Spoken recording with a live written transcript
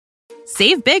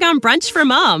Save big on brunch for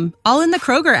mom, all in the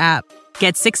Kroger app.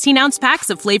 Get 16-ounce packs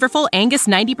of flavorful Angus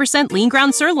 90% lean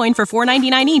ground sirloin for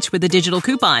 $4.99 each with a digital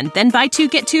coupon. Then buy 2,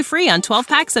 get 2 free on 12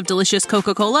 packs of delicious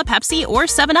Coca-Cola, Pepsi, or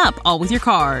 7-Up, all with your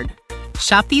card.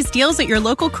 Shop these deals at your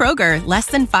local Kroger, less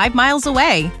than 5 miles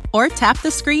away. Or tap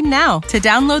the screen now to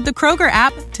download the Kroger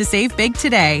app to save big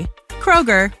today.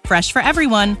 Kroger, fresh for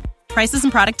everyone. Prices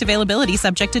and product availability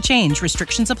subject to change.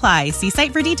 Restrictions apply. See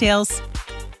site for details.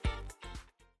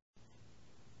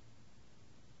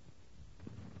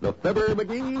 The Fibber,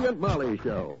 McGee, and Molly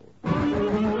Show.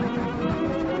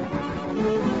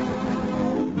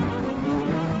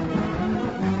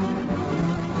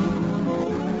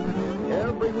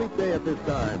 Every weekday at this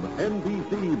time,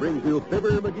 NBC brings you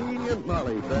Fibber, McGee, and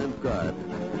Molly transcribed.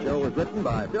 The show is written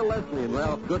by Phil Leslie and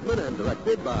Ralph Goodman and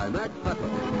directed by Max Butler.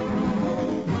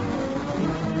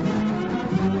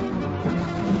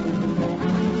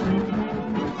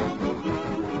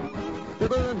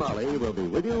 Fibber and Molly will be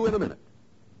with you in a minute.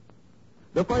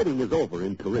 The fighting is over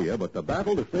in Korea, but the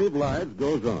battle to save lives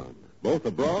goes on, both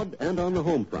abroad and on the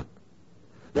home front.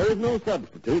 There is no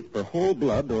substitute for whole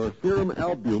blood or serum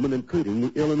albumin in treating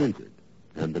the ill and injured,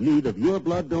 and the need of your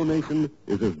blood donation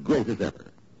is as great as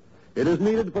ever. It is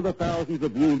needed for the thousands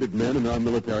of wounded men in our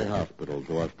military hospitals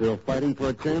who are still fighting for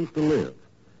a chance to live,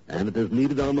 and it is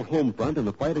needed on the home front in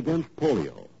the fight against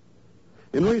polio.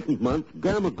 In recent months,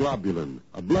 gamma globulin,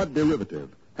 a blood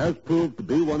derivative, has proved to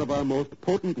be one of our most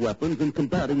potent weapons in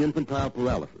combating infantile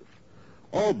paralysis.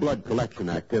 All blood collection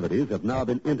activities have now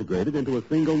been integrated into a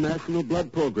single national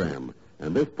blood program,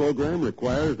 and this program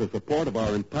requires the support of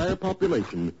our entire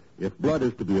population if blood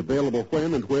is to be available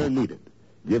when and where needed.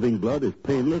 Giving blood is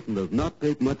painless and does not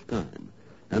take much time,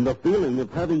 and the feeling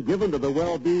of having given to the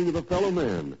well-being of a fellow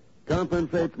man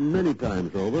compensates many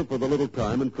times over for the little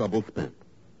time and trouble spent.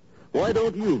 Why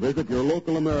don't you visit your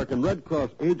local American Red Cross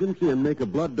agency and make a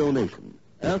blood donation?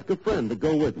 Ask a friend to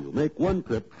go with you. Make one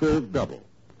trip serve double.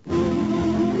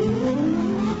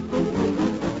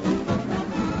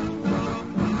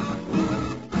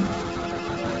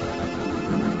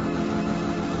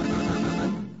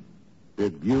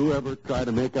 Did you ever try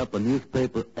to make up a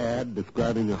newspaper ad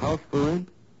describing a house for rent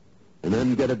and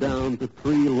then get it down to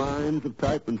 3 lines of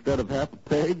type instead of half a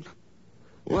page?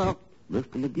 Well,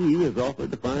 Mr. McGee has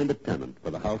offered to find a tenant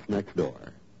for the house next door.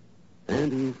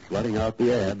 And he's letting out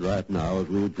the ad right now as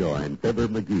we join Fibber,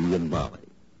 McGee, and Molly.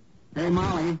 Hey,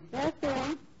 Molly. Yes,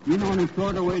 sir. You know any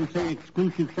shorter way to say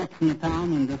exclusive section of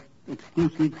town than just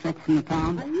exclusive section of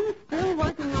town? Are you still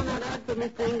working on that ad for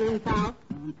Mr. Ingram's house?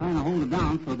 I'm trying to hold it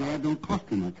down so the ad don't cost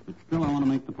too much, but still I want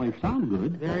to make the place sound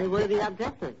good. Very worthy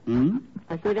objective.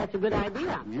 I say that's a good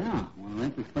idea. Yeah. Well,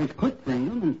 rent this place quick for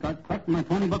Ingram and start collecting my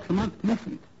 $20 a month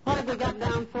commission. What have we got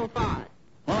down so far?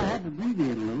 Well, I had to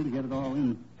abbreviate a little to get it all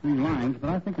in 3 lines,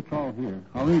 but I think it's all here.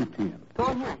 I'll read it to you. Go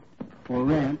ahead. For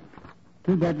rent,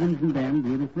 2 bedrooms and den,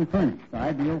 beautifully furnished.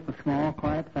 Ideal for small,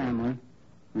 quiet family.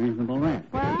 Reasonable rent.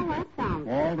 Well, that sounds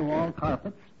Wall-to-wall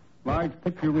carpets. Large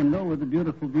picture window with a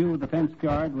beautiful view of the fenced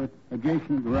yard with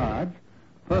adjacent garage.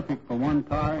 Perfect for 1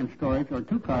 car and storage, or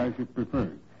 2 cars if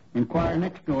preferred. Inquire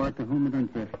next door to whom it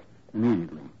interests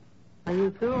immediately. Are you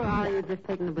through, or are you just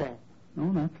taking a breath? No,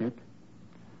 that's it.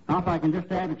 Now, if I can just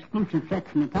add exclusive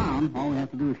section of town, all we have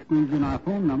to do is squeeze in our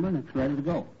phone number, and it's ready to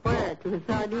go. Where? To the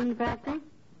sardine factory?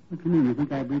 What do you mean? You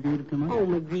think I abbreviated too much? Oh,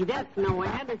 McGee, that's no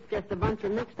ad. It's just a bunch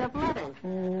of mixed-up letters.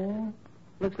 Oh.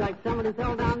 Looks like somebody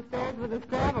fell downstairs with a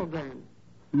scrabble gun.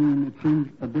 You mean it seems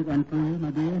a bit unclear,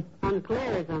 my dear?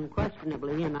 Unclear is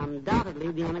unquestionably and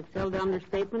undoubtedly the unexcelled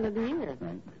understatement of the year.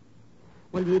 Right.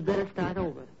 Well, you'd better start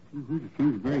over. It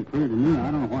seems very clear to me.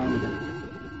 I don't know why we don't.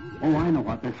 Oh, I know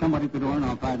what. There's somebody at the door, and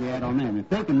I'll try the ad on them. If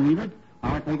they can read it,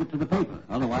 I'll take it to the paper.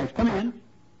 Otherwise, come in.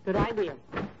 Good idea.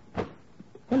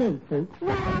 Hello, folks.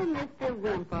 Well, Mr.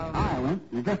 Wimple. Hi, Wimp.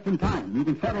 You're just in time. You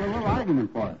can settle a little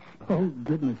argument for us. Oh,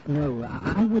 goodness, no.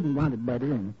 I wouldn't want to butt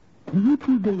in. You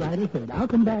two go right ahead. I'll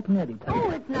come back another time. Oh,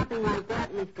 it's nothing like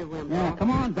that, Mr. Wimple. Yeah, come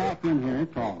on back in here.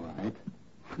 It's all right.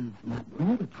 She's not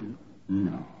mad at you.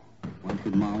 No. Why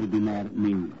should Molly be mad at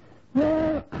me?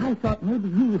 Well, I thought maybe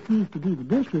you refused to do the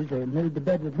dishes or made the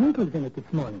bed with wrinkles in it this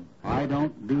morning. I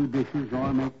don't do dishes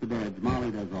or make the beds. Molly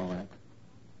does all that.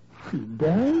 She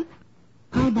does?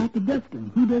 How about the dusting?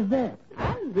 Who does that?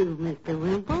 I do, Mr.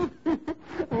 Wimple.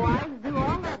 Wives do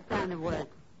all that kind of work.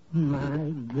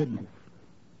 My goodness.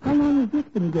 How long has this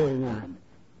been going on?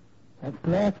 That's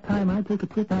the last time I took a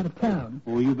trip out of town.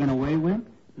 Oh, you been away, Wimp?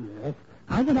 Yes.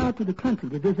 I went out to the country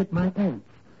to visit my aunts.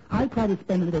 I try to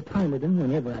spend a little time with them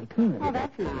whenever I can. Oh,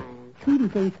 that's nice. Sweetie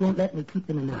Face won't let me keep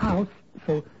them in the house,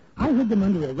 so I hid them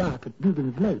under a rock at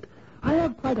Dugan's Lake. I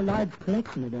have quite a large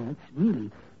collection of ants, really.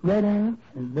 red ants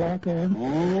and black ants.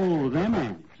 Oh, them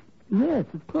ants. Yes,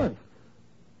 of course.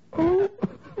 Oh,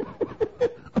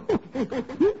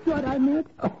 you thought I meant?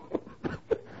 Oh.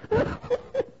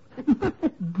 My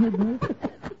goodness.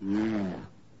 Yeah.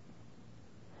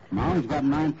 Molly's got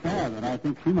an ant there that I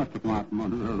think she must have come out from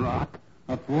under a rock.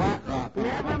 A flat rock.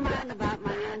 Never mind about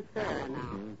my Aunt Sarah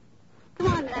now. Come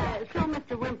on, show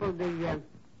Mr. Wimple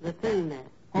the thing there.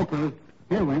 Okay.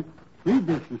 Here, Wimp. Read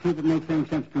this and see if it makes any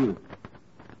sense to you.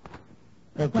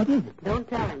 What is it? Don't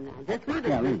tell him now. Just read it,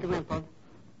 Yeah, read Mr. it. Wimple.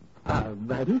 All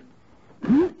righty.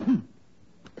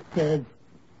 Says,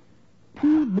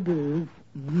 two beders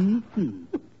you see.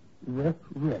 Ruh,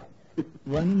 ruh.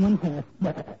 1.5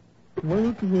 bar.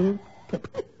 Word, word, tip.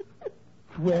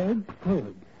 Swag,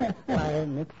 forward. Fire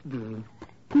next door.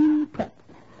 Two cups.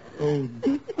 Oh,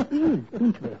 this is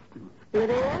interesting. It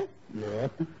is? Yes.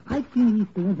 I've seen these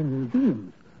things in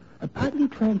museums. A partly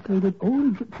translated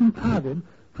old Egyptian proverb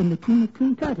from the King of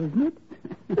Trinidad, isn't it?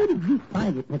 Where did you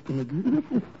find it, Mr. McGee?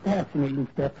 This is fascinating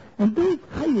stuff. And those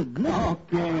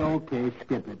hieroglyphics. Okay,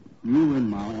 skip it. You and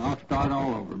Molly. I'll start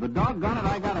all over. But doggone it,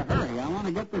 I gotta hurry. I want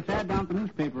to get this ad down to the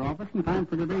newspaper office in time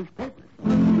for today's paper.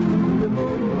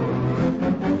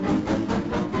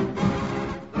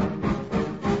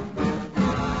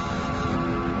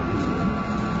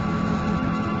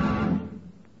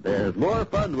 There's more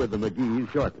fun with the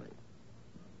McGees shortly.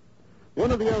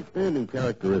 One of the outstanding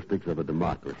characteristics of a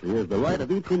democracy is the right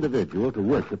of each individual to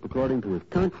worship according to his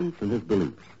conscience and his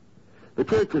beliefs. The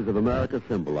churches of America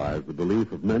symbolize the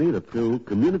belief of many that through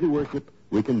community worship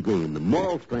we can gain the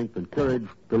moral strength and courage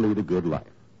to lead a good life.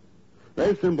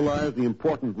 They symbolize the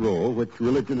important role which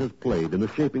religion has played in the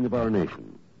shaping of our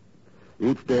nation.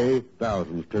 Each day,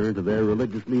 thousands turn to their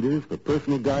religious leaders for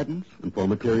personal guidance and for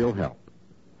material help.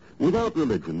 Without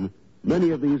religion,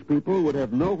 many of these people would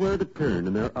have nowhere to turn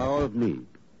in their hour of need.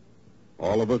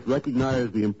 All of us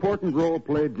recognize the important role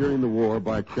played during the war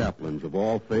by chaplains of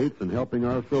all faiths in helping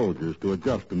our soldiers to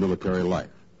adjust to military life.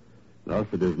 Thus,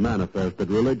 it is manifest that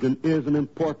religion is an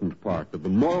important part of the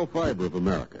moral fiber of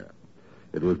America.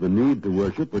 It was the need to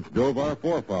worship which drove our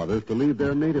forefathers to leave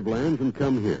their native lands and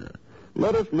come here.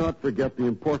 Let us not forget the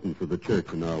importance of the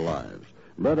church in our lives.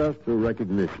 Let us, through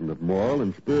recognition of moral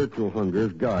and spiritual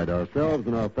hungers, guide ourselves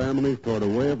and our families toward a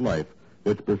way of life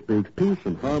which bespeaks peace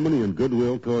and harmony and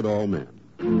goodwill toward all men.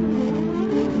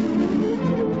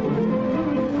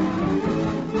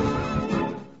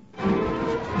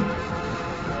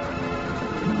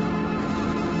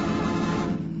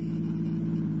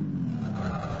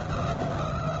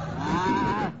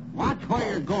 Watch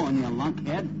where you're going, you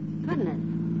lunkhead. Goodness.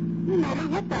 You nearly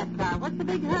hit that car. What's the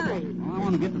big hurry? Well, I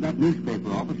want to get to that newspaper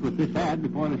office with this ad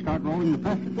before they start rolling the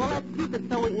presses. Well, let's keep it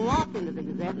so we can walk into the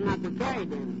Gazette and not be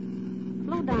carried in.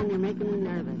 Slow down, you're making me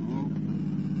nervous.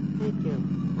 Thank you.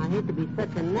 I hate to be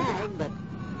such a nag, but...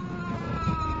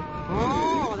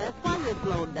 Oh, that's why you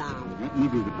slowed down. Let me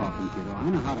do the talking, kiddo. I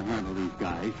know how to handle these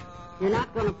guys. You're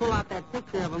not going to pull out that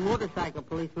picture of a motorcycle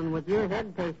policeman with your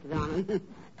head pasted on it.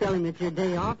 Tell him it's your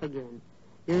day off again.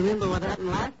 You remember what happened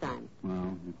last time?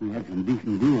 Well, if we had some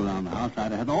decent glue around the house,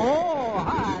 I'd have... Oh,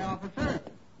 hi, officer.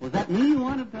 Was that me you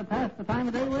wanted to pass the time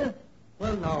of day with?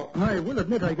 Well, now, I will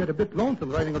admit I get a bit lonesome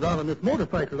riding around on this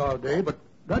motorcycle all day, but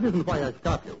that isn't why I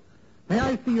stopped you. May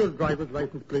I see your driver's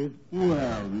license, please?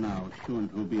 Well, now, sure,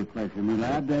 it will be a pleasure, me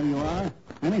lad. There you are.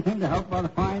 Anything to help our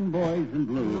fine boys in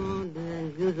blue. Oh, dear.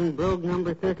 He's using brogue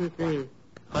number 33.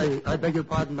 I beg your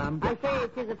pardon, ma'am. I say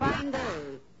it is a fine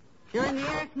day. Sure, in the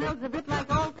air smells a bit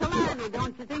like old Killarney,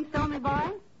 don't you think so, me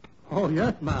boy? Oh,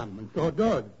 yes, ma'am, and so it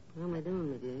does. How am I doing,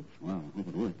 McGee? Well, I hope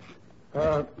it works.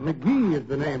 McGee is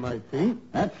the name, I see.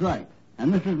 That's right.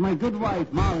 And this is my good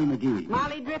wife, Molly McGee.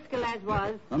 Molly Driscoll, as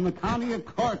was. From the county of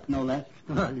Cork, no less.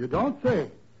 Well, you don't say.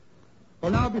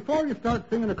 Well, now, before you start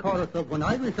singing a chorus of When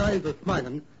Irish Eyes Are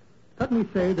Smiling, let me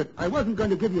say that I wasn't going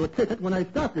to give you a ticket when I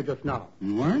stopped you just now.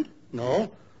 You weren't?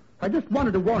 No. I just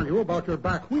wanted to warn you about your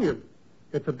back wheel.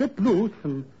 It's a bit loose,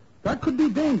 and that could be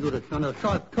dangerous on a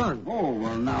sharp turn. Oh,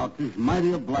 well, now, 'tis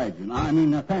mighty obliging.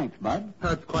 Thanks, Bud.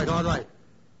 That's quite all right.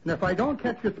 And if I don't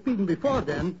catch you speeding before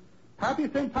then, happy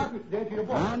St. Patrick's Day to you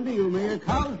both. And to you, may your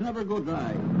cows never go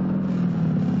dry.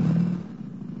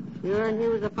 Sure, and he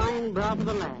was a fine broth of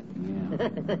a lad. Yeah.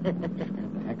 Get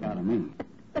the heck out of me.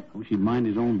 I wish he'd mind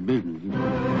his own business.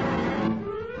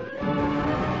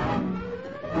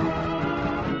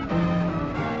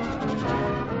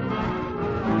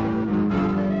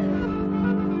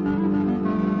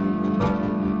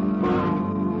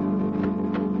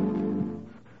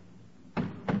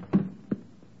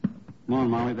 Come on,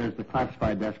 Molly, there's the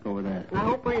classified desk over there. I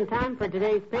hope we're in time for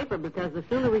today's paper, because the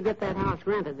sooner we get that house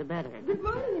rented, the better. Good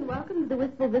morning and welcome to the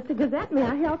Wistful Vista Gazette. May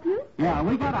I help you? Yeah,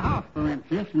 we got a house for rent,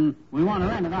 sis, and we want to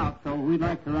rent it out, so we'd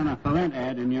like to run a for rent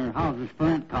ad in your houses for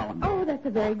rent column. Oh, that's a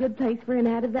very good place for an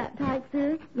ad of that type,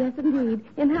 sir. Yes, indeed.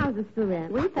 In houses for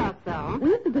rent. We thought so.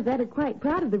 We at the Gazette are quite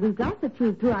proud of the results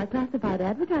achieved through our classified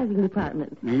advertising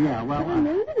department. Yeah, well,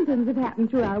 Amazing things have happened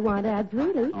through our want ads,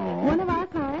 really. Oh. One of our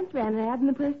clients ran an ad in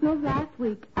the Personals last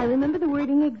week. I remember the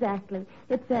wording exactly.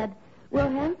 It said, "Will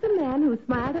handsome man who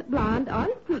smiled at blonde on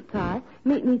streetcar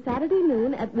meet me Saturday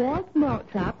noon at Walt's Malt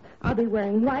Shop? I'll be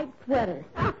wearing white sweater."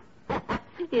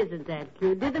 Isn't that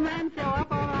cute? Did the man show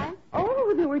up all right?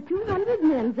 Oh, there were 200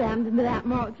 men jammed into that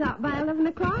malt shop by 11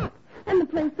 o'clock. And the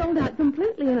place sold out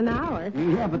completely in an hour.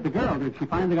 yeah, but the girl, did she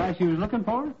find the guy she was looking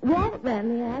for? Walt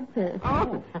ran the ad, sir.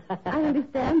 Oh. I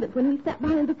understand that when he stepped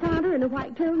behind the counter in a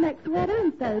white turtleneck sweater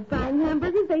and started frying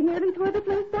hamburgers, they nearly tore the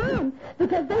place down.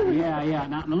 Because they were... Yeah.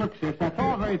 Now, look, sis, that's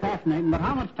all very fascinating, but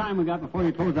how much time we got before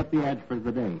you close up the ads for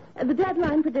the day? The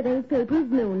deadline for today's paper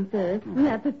is noon, sir. We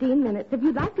have 15 minutes. If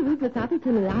you'd like to read your copy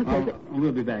to me, I'll take it.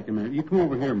 We'll be back in a minute. You come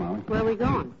over here, Molly. Where are we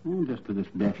going? Oh, just to this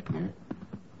desk here.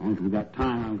 As long as we got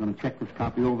time, I'm going to check this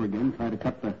copy over again, try to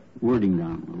cut the wording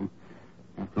down. Well,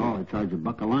 after all, I charge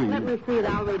 $1 a line. Let me see it.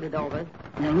 I'll read it over.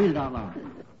 Yeah, read it out loud.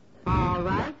 All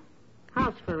right.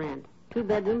 House for rent. 2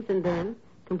 bedrooms and den,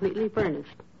 completely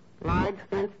furnished. Large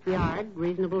fenced yard,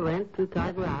 reasonable rent,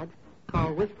 2-car garage.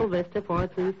 Call Wistful Vista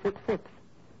 4366.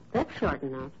 That's short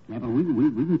enough. Yeah, but we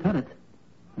can cut it.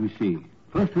 Let me see.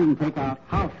 First, we can take out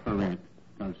house for rent,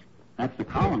 because that's the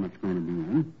column it's going to be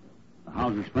in. The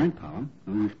houses for rent column.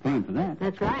 No use paying for that.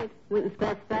 That's right. We can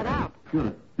scratch that out.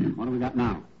 Sure. What do we got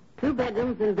now? 2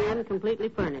 bedrooms and den, completely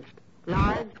furnished.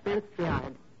 Large fenced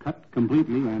yard. Cut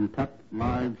completely and cut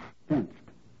large fenced.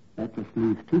 That just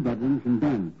leaves 2 bedrooms and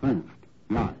den furnished.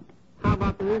 Yard. How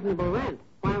about the reasonable rent?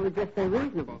 Why don't we just say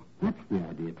reasonable? That's the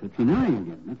idea, Tootsie. Now you're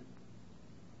getting it.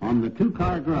 On the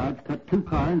 2-car garage, cut 2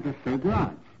 car and just say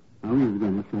garage. Now read it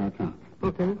again. Let's see how it sounds.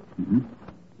 Okay. Mm-hmm.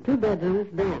 2 bedrooms,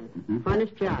 den.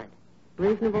 Furnished yard.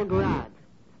 Reasonable garage.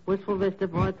 Wistful Vista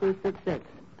 4366.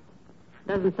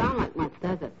 Doesn't sound like much,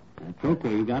 does it? That's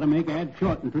okay. You got to make ads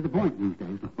short and to the point these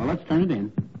days. Well, let's turn it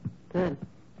in. Good.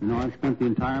 You know, I've spent the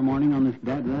entire morning on this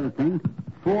dad-rather thing.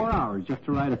 4 hours just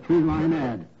to write a 3-line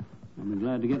ad. I'll be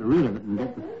glad to get rid of it and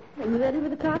get the... Are you ready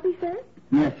with the copy, sir?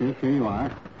 Yes, here you are.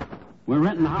 We're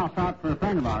renting the house out for a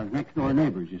friend of ours, next-door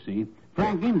neighbors, you see.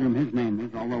 Frank Ingram, his name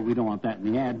is, although we don't want that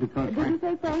in the ad because... Did you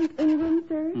say Frank Ingram,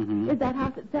 sir? Mm-hmm. Is that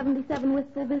house at 77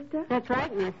 Wistful Vista? That's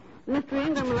right, miss. Mr.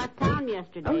 Ingram left town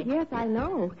yesterday. Oh, yes, I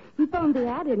know. He phoned the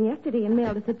ad in yesterday and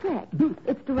mailed us a check.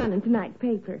 It's to run in tonight's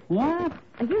paper. What?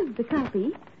 Here's the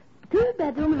copy.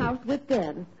 2-bedroom house with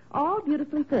den, all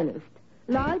beautifully furnished.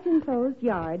 Large enclosed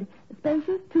yard,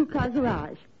 spacious 2-car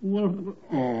garage. Well,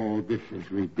 oh, this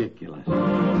is ridiculous.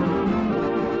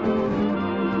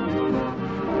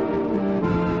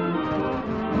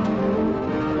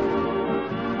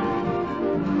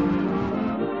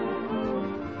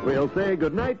 We'll say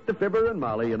goodnight to Fibber and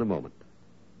Molly in a moment.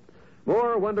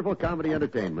 More wonderful comedy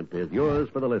entertainment is yours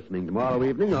for the listening tomorrow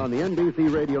evening on the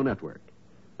NBC Radio Network.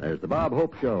 There's the Bob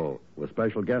Hope Show with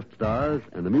special guest stars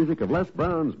and the music of Les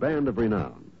Brown's Band of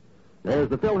Renown. There's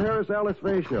the Phil Harris Alice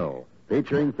Faye Show,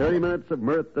 featuring 30 minutes of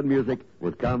mirth and music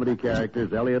with comedy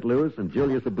characters Elliot Lewis and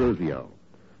Julius Abruzio.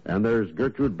 And there's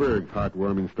Gertrude Berg's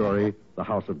heartwarming story, The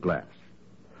House of Glass.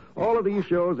 All of these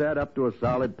shows add up to a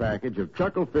solid package of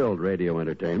chuckle-filled radio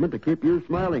entertainment to keep you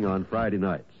smiling on Friday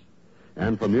nights.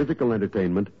 And for musical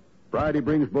entertainment, Friday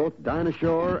brings both Dinah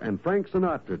Shore and Frank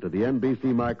Sinatra to the NBC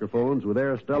microphones with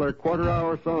their stellar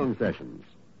quarter-hour song sessions.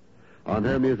 On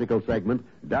her musical segment,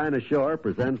 Dinah Shore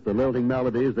presents the lilting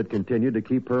melodies that continue to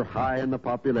keep her high in the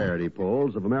popularity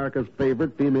polls of America's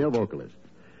favorite female vocalists.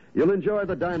 You'll enjoy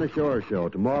the Dinah Shore Show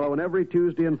tomorrow and every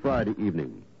Tuesday and Friday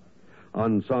evening.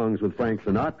 On Songs with Frank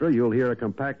Sinatra, you'll hear a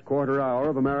compact quarter hour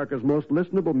of America's most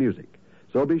listenable music.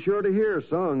 So be sure to hear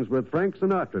Songs with Frank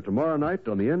Sinatra tomorrow night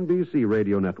on the NBC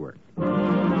Radio Network. Well,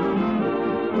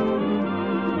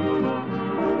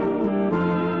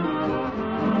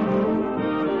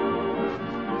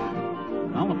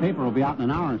 the paper will be out in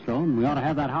an hour or so, and we ought to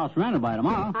have that house rented by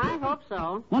tomorrow. I hope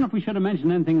so. Wonder if we should have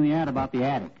mentioned anything in the ad about the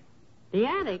attic. The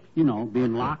attic? You know,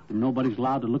 being locked and nobody's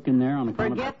allowed to look in there on account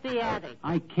Forget the attic.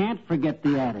 I can't forget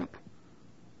the attic.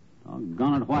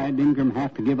 Doggone it, why did Ingram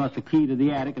have to give us a key to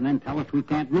the attic and then tell us we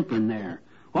can't look in there?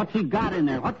 What's he got in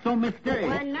there? What's so mysterious?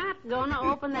 We're not going to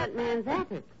open that man's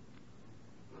attic.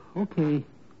 Okay,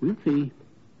 we'll see.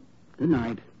 Good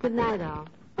night. Good night, all.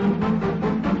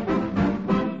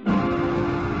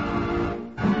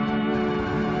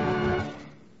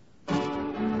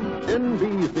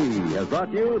 NBC has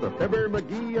brought you the Fibber,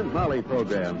 McGee, and Molly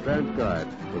program,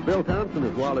 transcribed, with Bill Thompson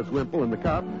as Wallace Wimple in the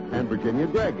cop and Virginia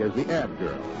Gregg as the ad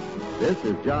girl. This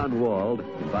is John Wald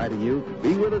inviting you to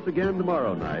be with us again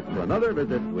tomorrow night for another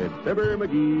visit with Fibber,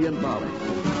 McGee, and Molly.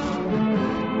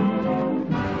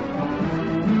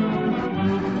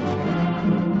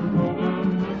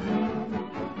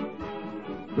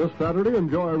 This Saturday,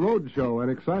 enjoy Roadshow, an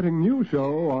exciting new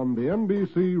show on the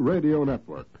NBC Radio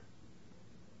Network.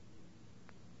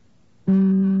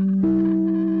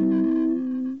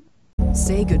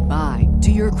 Say goodbye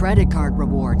to your credit card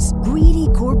rewards. Greedy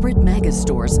corporate mega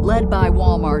stores, led by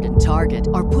Walmart and Target,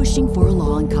 are pushing for a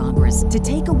law in Congress to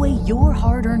take away your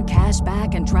hard-earned cash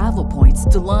back and travel points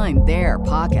to line their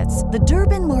pockets. The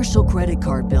Durbin-Marshall credit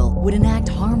card bill would enact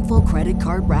harmful credit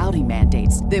card routing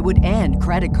mandates that would end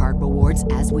credit card rewards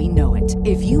as we know it.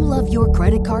 If you love your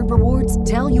credit card rewards,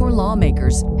 tell your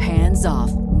lawmakers, hands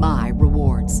off my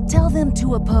rewards. Tell them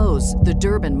to oppose the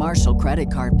Durbin-Marshall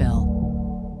credit card bill.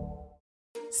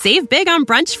 Save big on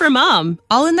brunch for mom,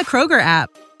 all in the Kroger app.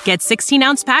 Get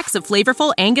 16-ounce packs of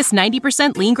flavorful Angus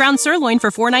 90% lean ground sirloin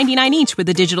for $4.99 each with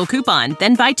a digital coupon.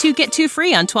 Then buy 2, get 2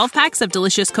 free on 12 packs of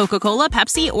delicious Coca-Cola,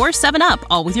 Pepsi, or 7-Up,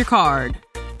 all with your card.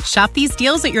 Shop these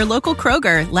deals at your local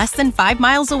Kroger, less than 5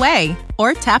 miles away.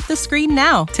 Or tap the screen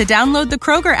now to download the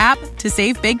Kroger app to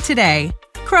save big today.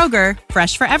 Kroger,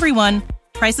 fresh for everyone.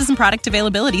 Prices and product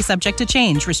availability subject to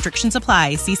change. Restrictions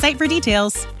apply. See site for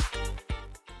details.